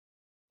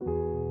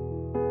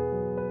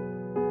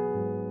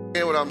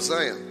what I'm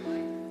saying?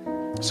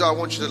 So I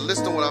want you to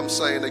listen to what I'm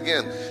saying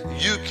again.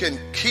 You can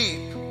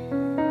keep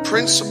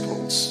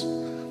principles.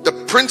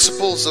 The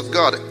principles of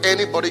God,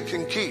 anybody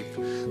can keep.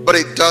 But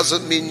it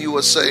doesn't mean you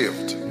are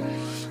saved.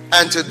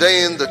 And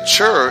today in the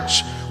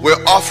church,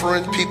 we're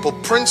offering people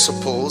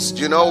principles.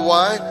 Do you know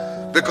why?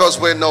 Because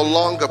we're no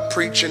longer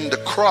preaching the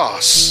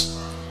cross,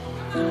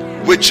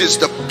 which is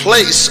the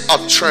place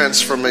of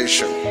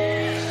transformation.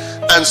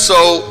 And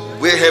so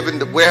we're having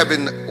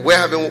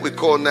what we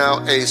call now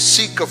a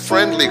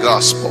seeker-friendly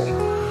gospel,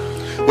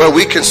 where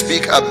we can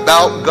speak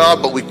about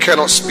God, but we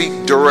cannot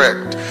speak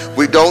direct.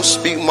 We don't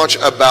speak much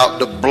about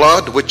the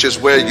blood, which is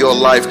where your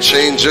life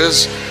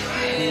changes.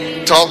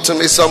 Talk to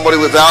me, somebody.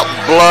 Without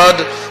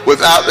blood,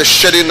 without the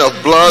shedding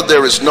of blood,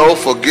 there is no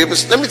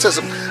forgiveness. Let me tell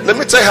you something. Let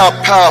me tell you how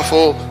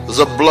powerful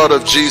the blood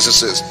of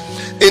Jesus is.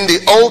 In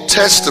the Old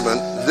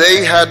Testament,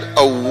 they had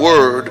a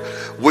word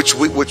which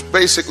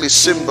basically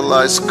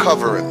symbolized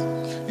covering.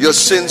 Your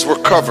sins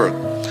were covered.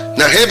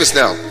 Now hear this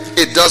now.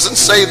 It doesn't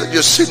say that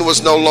your sin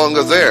was no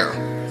longer there.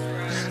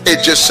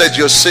 It just said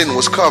your sin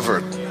was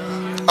covered.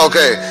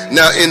 Okay,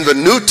 now in the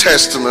New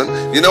Testament,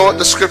 you know what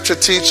the scripture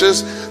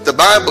teaches? The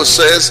Bible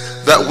says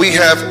that we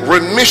have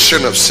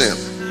remission of sin.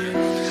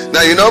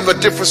 Now you know the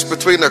difference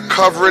between a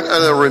covering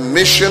and a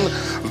remission?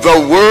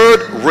 The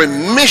word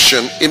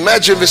remission,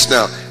 imagine this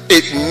now,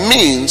 it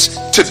means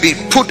to be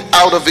put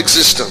out of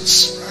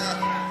existence.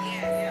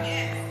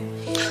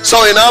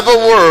 So in other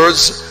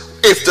words,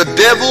 if the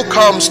devil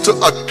comes to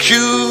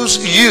accuse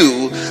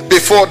you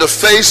before the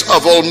face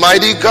of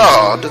Almighty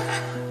God,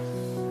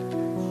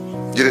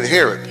 you didn't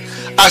hear it.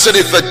 I said,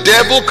 if the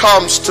devil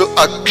comes to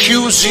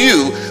accuse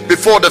you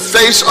before the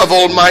face of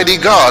Almighty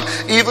God,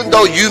 even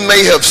though you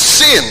may have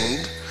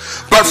sinned,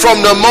 but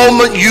from the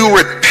moment you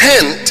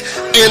repent,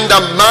 in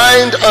the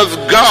mind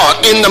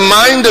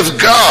of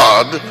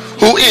God,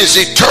 who is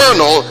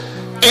eternal,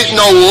 it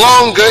no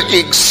longer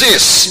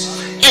exists.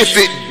 If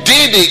it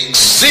did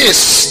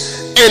exist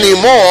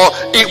anymore,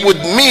 it would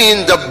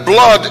mean the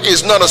blood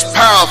is not as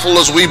powerful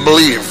as we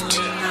believed.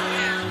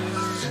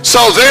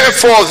 So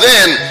therefore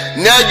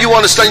then, now you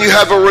understand you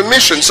have a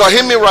remission. So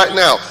hear me right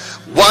now.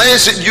 Why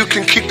is it you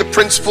can keep the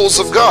principles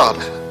of God?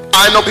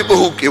 I know people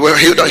who,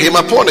 hear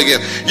my point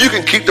again. You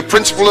can keep the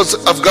principles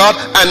of God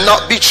and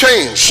not be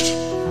changed.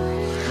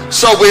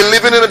 So we're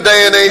living in a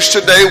day and age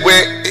today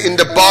where in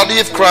the body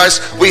of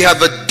Christ, we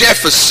have a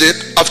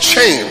deficit of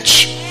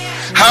change.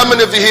 How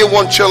many of you here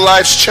want your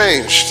lives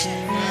changed?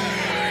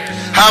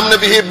 How many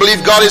of you here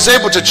believe God is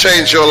able to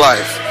change your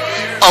life?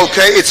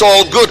 Okay, it's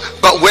all good,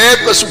 but where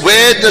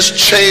does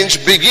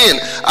change begin?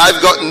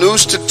 I've got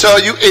news to tell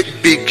you.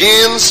 It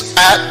begins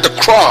at the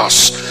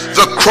cross.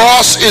 The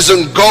cross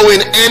isn't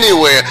going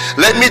anywhere.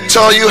 Let me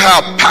tell you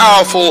how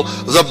powerful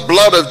the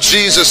blood of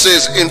Jesus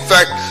is. In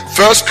fact,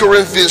 1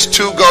 Corinthians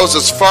 2 goes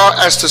as far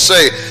as to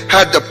say,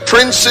 had the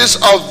princes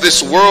of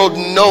this world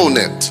known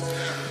it,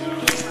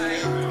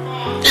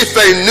 if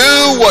they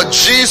knew what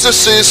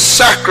Jesus'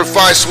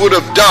 sacrifice would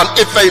have done,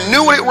 if they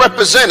knew what it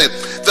represented,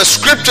 the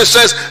scripture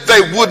says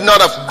they would not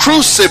have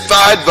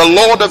crucified the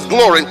Lord of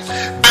glory.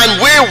 And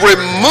we're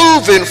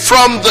removing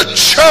from the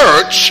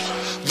church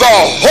the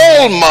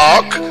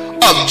hallmark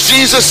of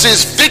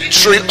Jesus'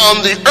 victory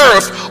on the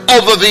earth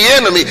over the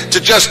enemy to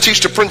just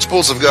teach the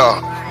principles of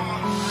God.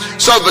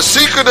 So the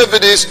secret of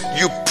it is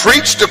you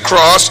preach the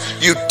cross,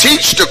 you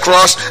teach the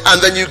cross,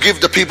 and then you give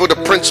the people the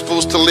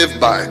principles to live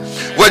by.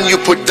 When you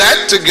put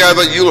that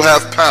together, you'll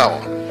have power.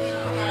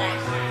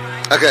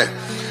 Okay,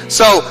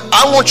 so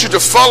I want you to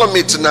follow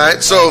me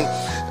tonight. So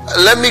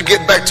let me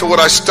get back to what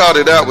I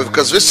started out with,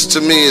 because this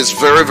to me is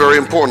very, very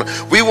important.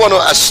 We want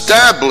to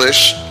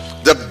establish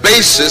the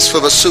basis for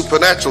the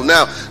supernatural.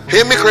 Now,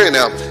 hear me clearly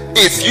now.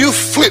 If you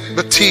flip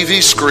the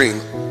TV screen,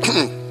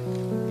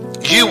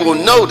 you will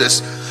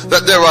notice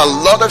that there are a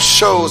lot of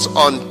shows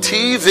on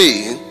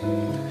TV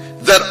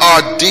that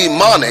are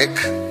demonic,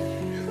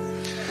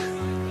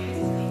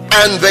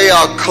 and they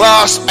are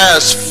classed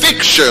as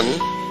fiction,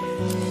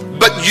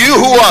 but you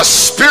who are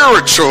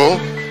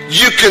spiritual,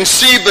 you can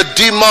see the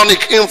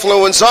demonic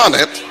influence on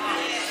it.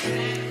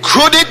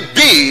 Could it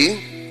be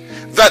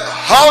that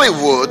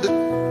Hollywood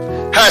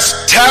has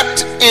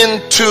tapped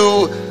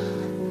into,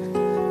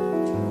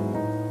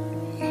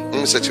 let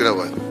me say it that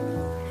way.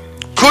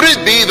 Could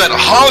it be that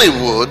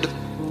Hollywood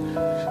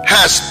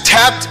has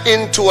tapped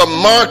into a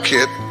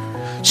market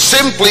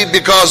simply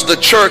because the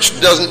church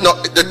doesn't know?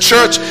 The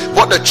church,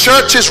 what the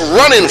church is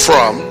running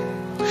from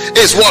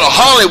is what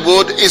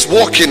Hollywood is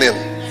walking in.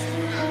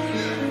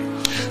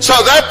 So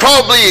that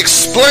probably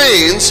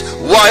explains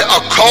why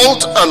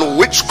occult and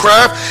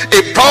witchcraft,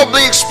 it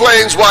probably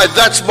explains why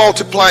that's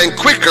multiplying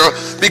quicker,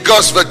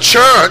 because the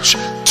church,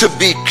 to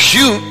be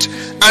cute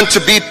and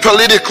to be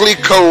politically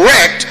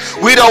correct,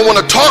 we don't want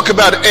to talk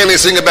about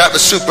anything about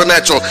the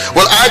supernatural.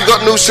 Well, I've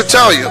got news to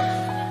tell you.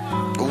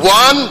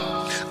 One,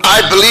 I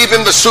believe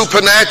in the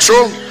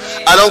supernatural.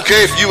 I don't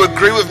care if you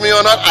agree with me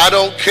or not. I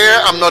don't care.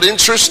 I'm not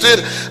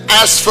interested.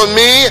 As for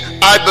me,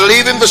 I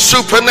believe in the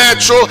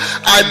supernatural.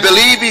 I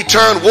believe he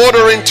turned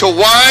water into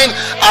wine.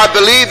 I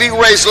believe he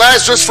raised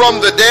Lazarus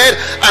from the dead.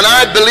 And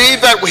I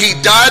believe that he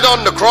died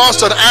on the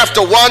cross, and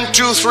after 1,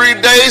 2, 3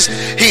 days,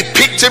 he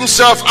picked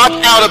himself up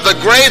out of the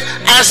grave.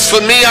 As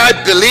for me, I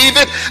believe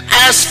it.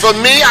 As for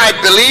me, I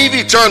believe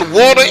he turned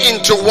water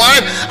into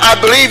wine. I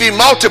believe he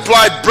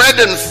multiplied bread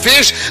and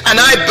fish. And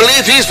I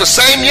believe he's the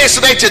same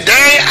yesterday,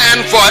 today,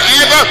 and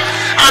forever.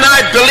 And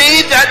I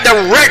believe that the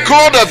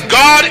record of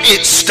God,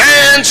 it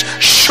stands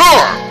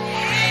sure.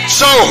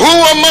 So who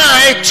am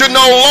I to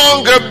no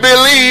longer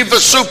believe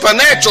the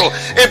supernatural?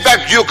 In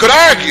fact, you could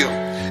argue,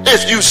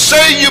 if you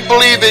say you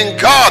believe in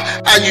God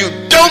and you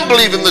don't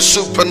believe in the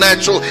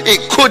supernatural,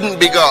 it couldn't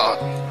be God.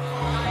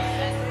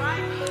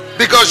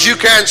 Because you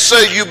can't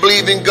say you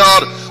believe in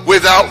God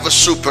without the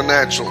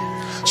supernatural.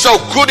 So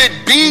could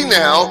it be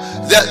now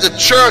that the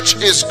church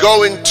is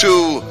going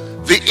to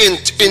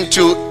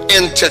into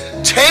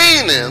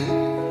entertaining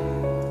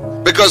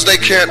because they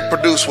can't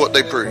produce what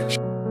they preach?